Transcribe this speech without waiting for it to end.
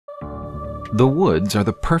The woods are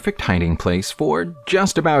the perfect hiding place for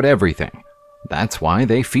just about everything. That's why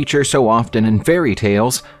they feature so often in fairy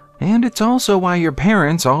tales, and it's also why your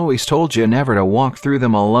parents always told you never to walk through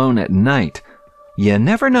them alone at night. You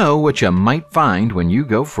never know what you might find when you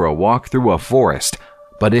go for a walk through a forest,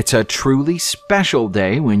 but it's a truly special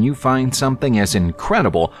day when you find something as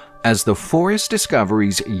incredible as the forest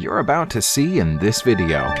discoveries you're about to see in this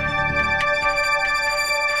video.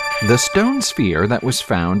 The stone sphere that was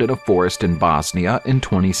found in a forest in Bosnia in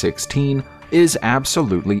 2016 is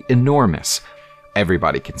absolutely enormous.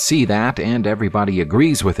 Everybody can see that, and everybody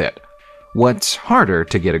agrees with it. What's harder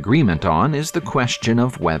to get agreement on is the question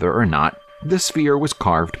of whether or not the sphere was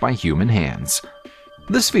carved by human hands.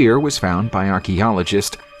 The sphere was found by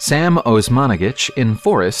archaeologist Sam Osmanagic in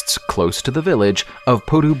forests close to the village of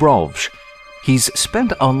Podubrovj. He's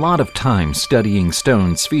spent a lot of time studying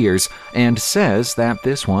stone spheres and says that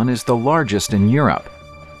this one is the largest in Europe.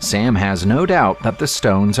 Sam has no doubt that the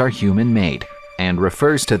stones are human-made and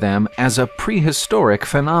refers to them as a prehistoric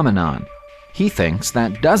phenomenon. He thinks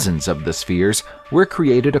that dozens of the spheres were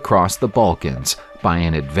created across the Balkans by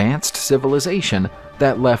an advanced civilization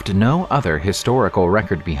that left no other historical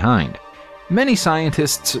record behind. Many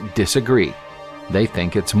scientists disagree. They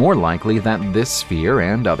think it's more likely that this sphere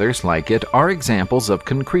and others like it are examples of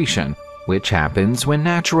concretion, which happens when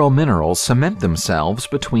natural minerals cement themselves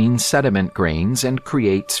between sediment grains and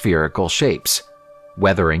create spherical shapes.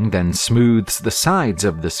 Weathering then smooths the sides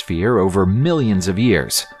of the sphere over millions of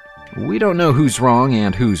years. We don't know who's wrong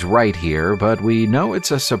and who's right here, but we know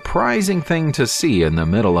it's a surprising thing to see in the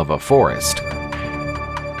middle of a forest.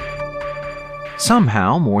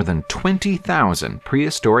 Somehow, more than 20,000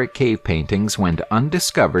 prehistoric cave paintings went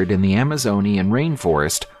undiscovered in the Amazonian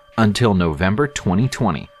rainforest until November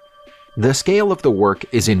 2020. The scale of the work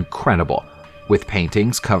is incredible, with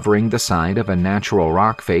paintings covering the side of a natural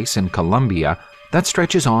rock face in Colombia that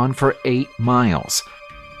stretches on for 8 miles.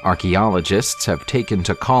 Archaeologists have taken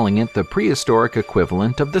to calling it the prehistoric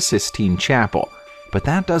equivalent of the Sistine Chapel, but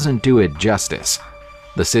that doesn't do it justice.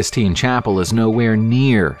 The Sistine Chapel is nowhere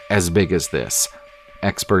near as big as this.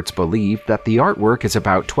 Experts believe that the artwork is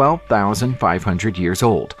about 12,500 years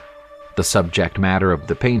old. The subject matter of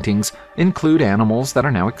the paintings include animals that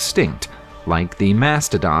are now extinct, like the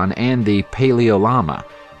mastodon and the paleolama,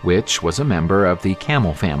 which was a member of the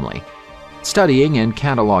camel family. Studying and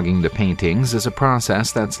cataloging the paintings is a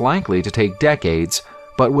process that's likely to take decades,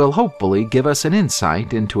 but will hopefully give us an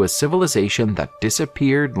insight into a civilization that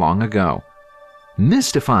disappeared long ago.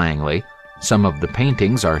 Mystifyingly, some of the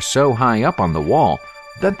paintings are so high up on the wall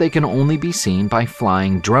that they can only be seen by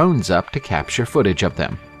flying drones up to capture footage of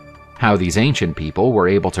them. How these ancient people were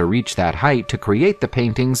able to reach that height to create the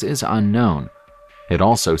paintings is unknown. It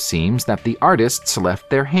also seems that the artists left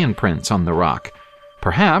their handprints on the rock,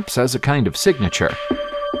 perhaps as a kind of signature.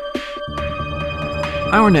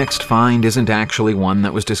 Our next find isn't actually one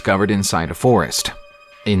that was discovered inside a forest.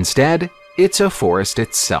 Instead, it's a forest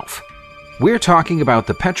itself. We're talking about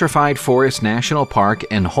the Petrified Forest National Park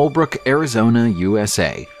in Holbrook, Arizona,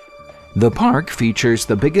 USA. The park features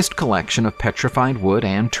the biggest collection of petrified wood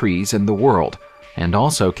and trees in the world, and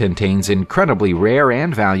also contains incredibly rare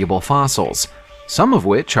and valuable fossils, some of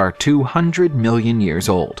which are 200 million years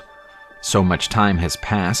old. So much time has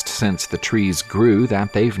passed since the trees grew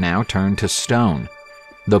that they've now turned to stone.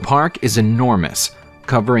 The park is enormous,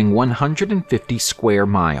 covering 150 square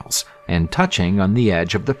miles and touching on the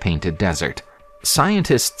edge of the Painted Desert.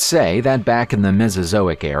 Scientists say that back in the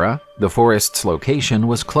Mesozoic era, the forest's location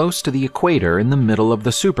was close to the equator in the middle of the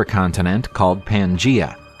supercontinent called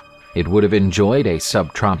Pangaea. It would have enjoyed a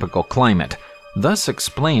subtropical climate, thus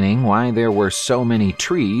explaining why there were so many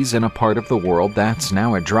trees in a part of the world that's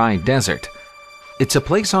now a dry desert. It's a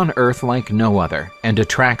place on Earth like no other, and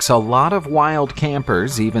attracts a lot of wild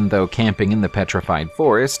campers even though camping in the petrified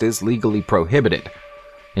forest is legally prohibited.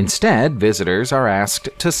 Instead, visitors are asked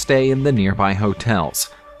to stay in the nearby hotels,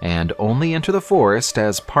 and only enter the forest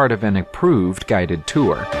as part of an approved guided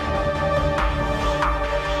tour.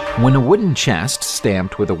 When a wooden chest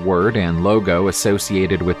stamped with a word and logo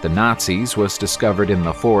associated with the Nazis was discovered in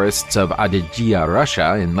the forests of Adygea,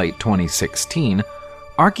 Russia in late 2016,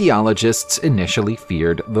 archaeologists initially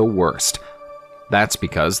feared the worst. That's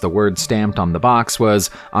because the word stamped on the box was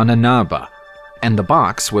Ananaba, and the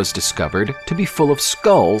box was discovered to be full of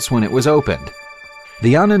skulls when it was opened.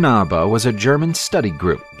 The Ananaba was a German study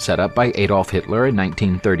group set up by Adolf Hitler in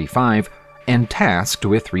 1935 and tasked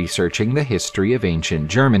with researching the history of ancient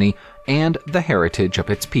Germany and the heritage of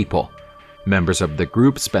its people. Members of the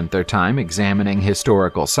group spent their time examining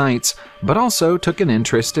historical sites, but also took an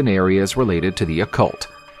interest in areas related to the occult.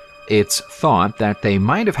 It's thought that they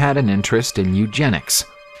might have had an interest in eugenics.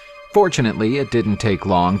 Fortunately, it didn't take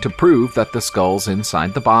long to prove that the skulls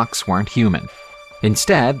inside the box weren't human.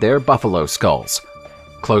 Instead, they're buffalo skulls.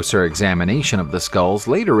 Closer examination of the skulls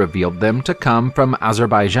later revealed them to come from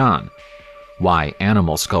Azerbaijan. Why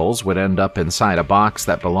animal skulls would end up inside a box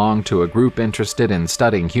that belonged to a group interested in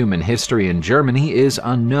studying human history in Germany is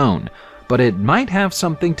unknown, but it might have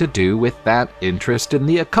something to do with that interest in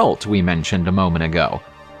the occult we mentioned a moment ago.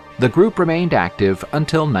 The group remained active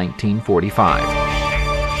until 1945.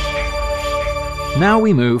 Now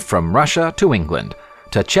we move from Russia to England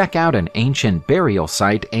to check out an ancient burial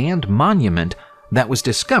site and monument that was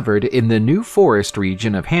discovered in the New Forest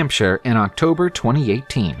region of Hampshire in October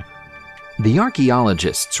 2018. The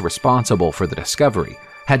archaeologists responsible for the discovery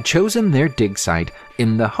had chosen their dig site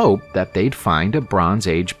in the hope that they'd find a Bronze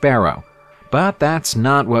Age barrow, but that's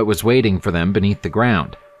not what was waiting for them beneath the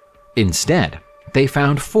ground. Instead, they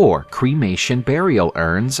found 4 cremation burial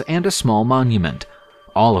urns and a small monument,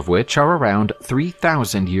 all of which are around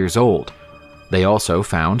 3,000 years old. They also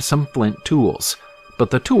found some flint tools, but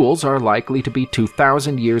the tools are likely to be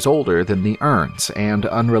 2,000 years older than the urns and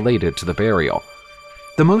unrelated to the burial.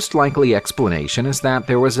 The most likely explanation is that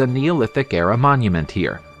there was a Neolithic-era monument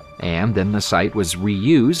here, and then the site was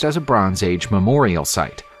reused as a Bronze Age memorial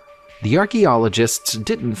site. The archaeologists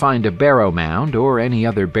didn't find a barrow mound or any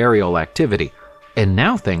other burial activity, and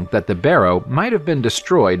now think that the barrow might have been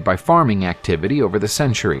destroyed by farming activity over the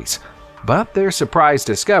centuries. But their surprise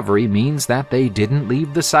discovery means that they didn't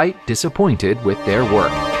leave the site disappointed with their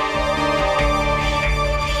work.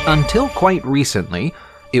 Until quite recently,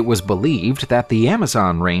 it was believed that the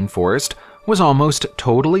Amazon rainforest was almost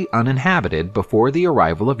totally uninhabited before the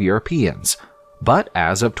arrival of Europeans. But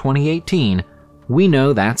as of 2018, we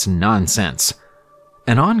know that's nonsense.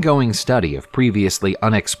 An ongoing study of previously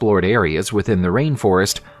unexplored areas within the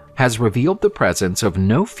rainforest has revealed the presence of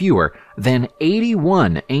no fewer than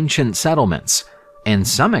 81 ancient settlements, and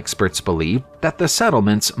some experts believe that the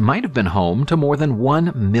settlements might have been home to more than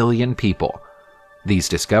 1 million people. These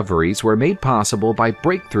discoveries were made possible by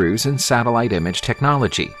breakthroughs in satellite image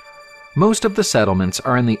technology. Most of the settlements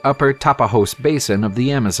are in the upper Tapajos basin of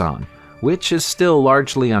the Amazon, which is still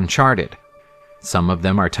largely uncharted. Some of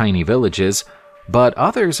them are tiny villages, but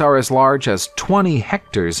others are as large as 20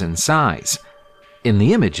 hectares in size. In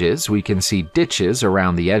the images, we can see ditches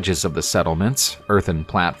around the edges of the settlements, earthen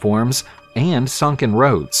platforms, and sunken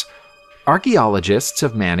roads. Archaeologists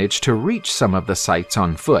have managed to reach some of the sites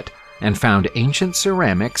on foot and found ancient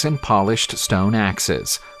ceramics and polished stone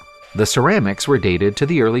axes. The ceramics were dated to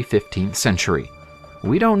the early 15th century.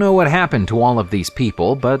 We don't know what happened to all of these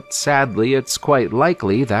people, but sadly it's quite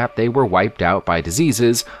likely that they were wiped out by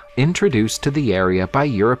diseases introduced to the area by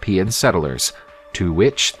European settlers, to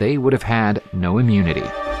which they would have had no immunity.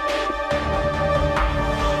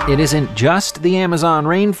 It isn't just the Amazon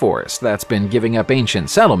rainforest that's been giving up ancient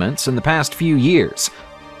settlements in the past few years.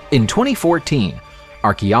 In 2014,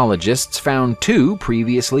 archaeologists found 2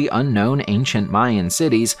 previously unknown ancient Mayan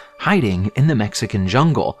cities hiding in the Mexican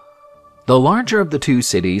jungle. The larger of the 2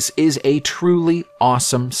 cities is a truly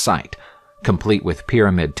awesome site, complete with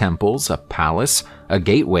pyramid temples, a palace, a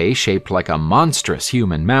gateway shaped like a monstrous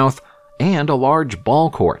human mouth, and a large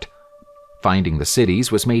ball court. Finding the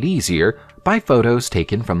cities was made easier by photos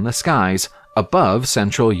taken from the skies above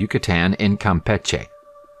central Yucatan in Campeche.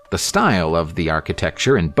 The style of the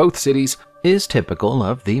architecture in both cities is typical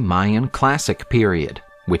of the Mayan Classic period,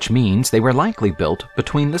 which means they were likely built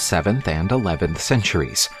between the 7th and 11th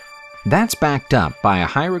centuries. That's backed up by a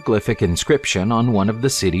hieroglyphic inscription on one of the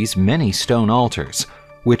city's many stone altars,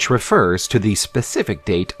 which refers to the specific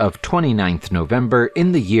date of 29th November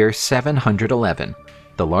in the year 711.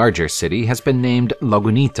 The larger city has been named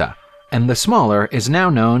Lagunita, and the smaller is now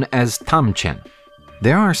known as Tamchen.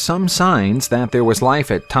 There are some signs that there was life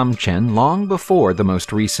at Tamchen long before the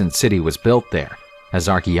most recent city was built there, as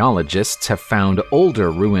archaeologists have found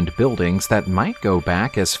older ruined buildings that might go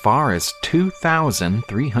back as far as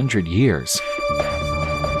 2,300 years.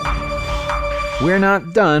 We're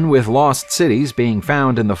not done with lost cities being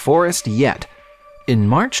found in the forest yet. In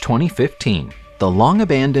March 2015, the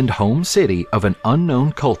long-abandoned home city of an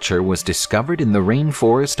unknown culture was discovered in the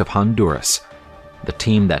rainforest of Honduras. The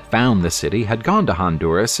team that found the city had gone to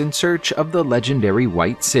Honduras in search of the legendary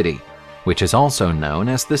White City, which is also known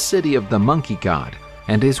as the City of the Monkey God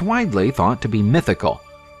and is widely thought to be mythical.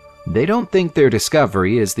 They don't think their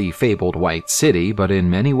discovery is the fabled White City, but in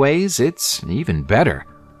many ways it's even better.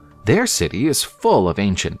 Their city is full of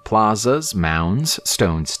ancient plazas, mounds,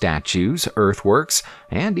 stone statues, earthworks,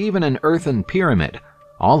 and even an earthen pyramid,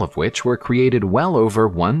 all of which were created well over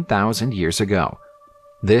 1,000 years ago.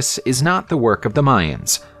 This is not the work of the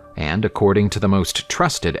Mayans, and according to the most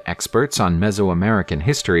trusted experts on Mesoamerican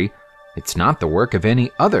history, it's not the work of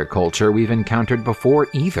any other culture we've encountered before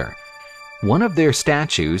either. One of their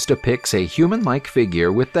statues depicts a human-like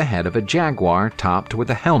figure with the head of a jaguar topped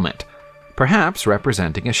with a helmet, perhaps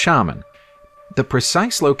representing a shaman. The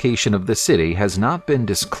precise location of the city has not been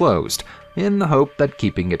disclosed, in the hope that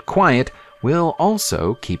keeping it quiet will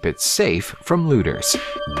also keep it safe from looters.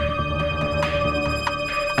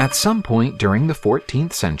 At some point during the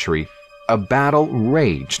 14th century, a battle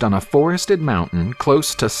raged on a forested mountain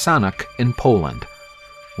close to Sanok in Poland.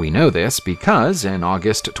 We know this because, in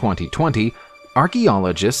August 2020,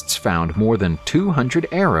 archaeologists found more than 200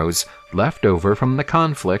 arrows left over from the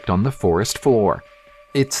conflict on the forest floor.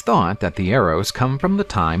 It's thought that the arrows come from the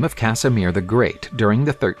time of Casimir the Great during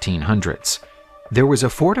the 1300s. There was a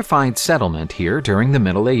fortified settlement here during the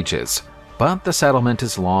Middle Ages, but the settlement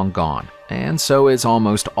is long gone, and so is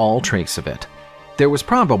almost all trace of it. There was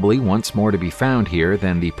probably once more to be found here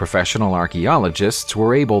than the professional archaeologists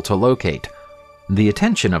were able to locate. The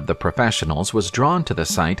attention of the professionals was drawn to the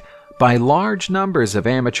site by large numbers of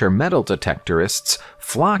amateur metal detectorists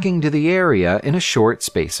flocking to the area in a short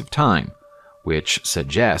space of time, which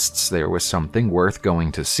suggests there was something worth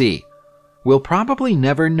going to see. We'll probably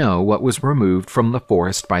never know what was removed from the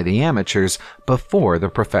forest by the amateurs before the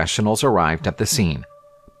professionals arrived at the scene.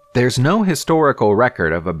 There's no historical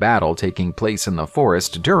record of a battle taking place in the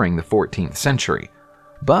forest during the 14th century,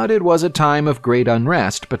 but it was a time of great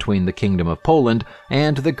unrest between the Kingdom of Poland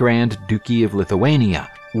and the Grand Duchy of Lithuania,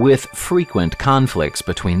 with frequent conflicts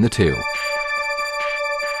between the two.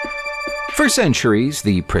 For centuries,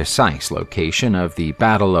 the precise location of the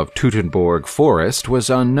Battle of Teutoburg Forest was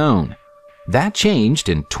unknown. That changed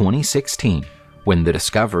in 2016, when the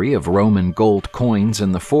discovery of Roman gold coins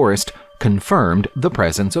in the forest confirmed the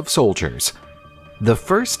presence of soldiers. The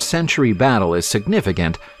first-century battle is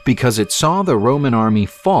significant because it saw the Roman army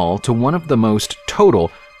fall to one of the most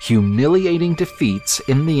total, humiliating defeats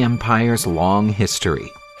in the empire's long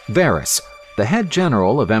history. Varus, the head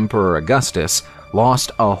general of Emperor Augustus,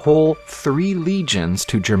 lost a whole 3 legions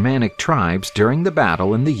to Germanic tribes during the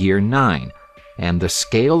battle in the year 9, and the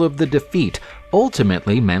scale of the defeat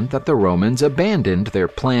ultimately meant that the Romans abandoned their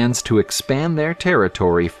plans to expand their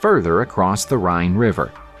territory further across the Rhine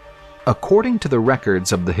River. According to the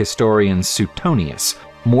records of the historian Suetonius,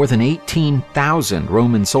 more than 18,000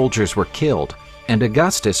 Roman soldiers were killed, and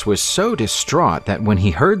Augustus was so distraught that when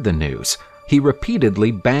he heard the news, he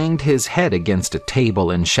repeatedly banged his head against a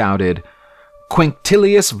table and shouted,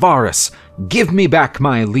 "Quinctilius Varus, give me back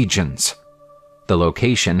my legions!" The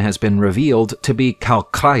location has been revealed to be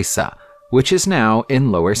Kalkreisa, which is now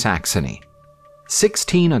in Lower Saxony.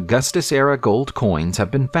 16 Augustus-era gold coins have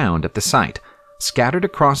been found at the site, scattered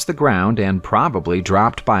across the ground and probably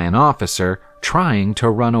dropped by an officer trying to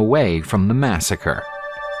run away from the massacre.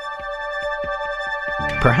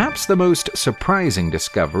 Perhaps the most surprising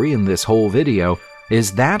discovery in this whole video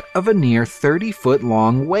is that of a near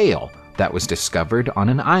 30-foot-long whale that was discovered on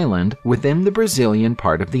an island within the Brazilian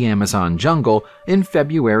part of the Amazon jungle in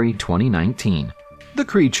February 2019. The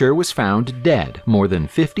creature was found dead more than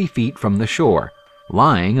 50 feet from the shore,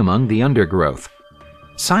 lying among the undergrowth.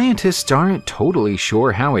 Scientists aren't totally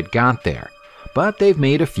sure how it got there, but they've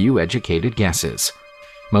made a few educated guesses.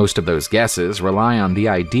 Most of those guesses rely on the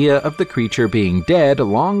idea of the creature being dead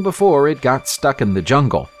long before it got stuck in the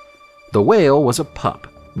jungle. The whale was a pup,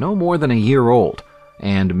 no more than a year old,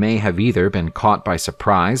 and may have either been caught by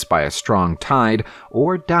surprise by a strong tide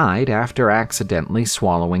or died after accidentally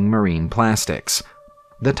swallowing marine plastics.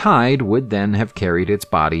 The tide would then have carried its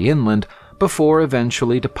body inland before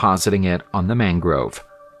eventually depositing it on the mangrove.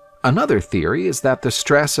 Another theory is that the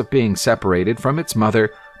stress of being separated from its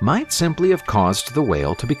mother might simply have caused the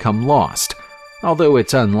whale to become lost, although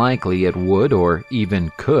it's unlikely it would or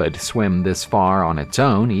even could swim this far on its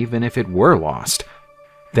own even if it were lost.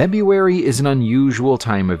 February is an unusual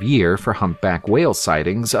time of year for humpback whale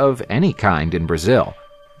sightings of any kind in Brazil,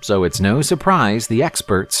 so it's no surprise the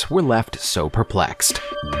experts were left so perplexed.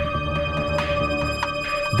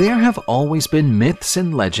 There have always been myths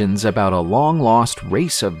and legends about a long-lost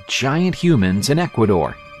race of giant humans in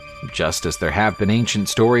Ecuador, just as there have been ancient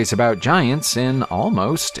stories about giants in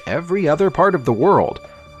almost every other part of the world.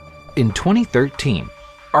 In 2013,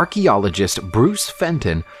 archaeologist Bruce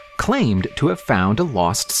Fenton claimed to have found a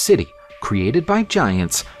lost city created by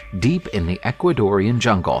giants deep in the Ecuadorian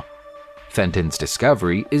jungle. Fenton's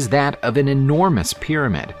discovery is that of an enormous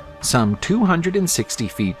pyramid, some 260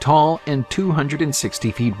 feet tall and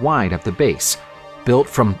 260 feet wide at the base, built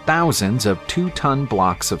from thousands of 2-ton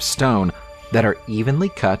blocks of stone that are evenly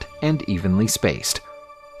cut and evenly spaced.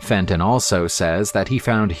 Fenton also says that he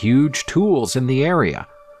found huge tools in the area,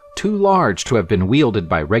 too large to have been wielded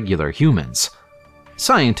by regular humans.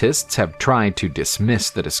 Scientists have tried to dismiss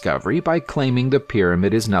the discovery by claiming the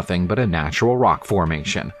pyramid is nothing but a natural rock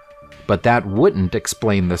formation, but that wouldn't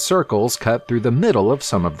explain the circles cut through the middle of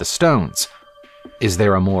some of the stones. Is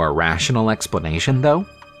there a more rational explanation, though?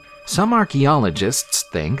 Some archaeologists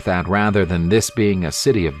think that rather than this being a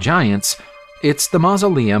city of giants, it's the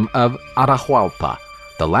mausoleum of Atahualpa,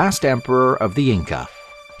 the last emperor of the Inca.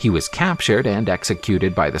 He was captured and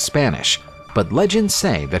executed by the Spanish, but legends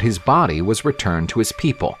say that his body was returned to his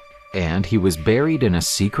people, and he was buried in a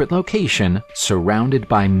secret location surrounded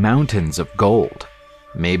by mountains of gold.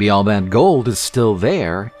 Maybe all that gold is still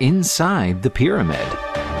there inside the pyramid.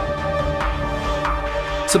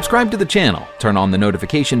 Subscribe to the channel, turn on the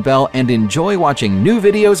notification bell, and enjoy watching new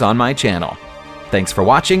videos on my channel. Thanks for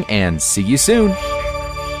watching, and see you soon!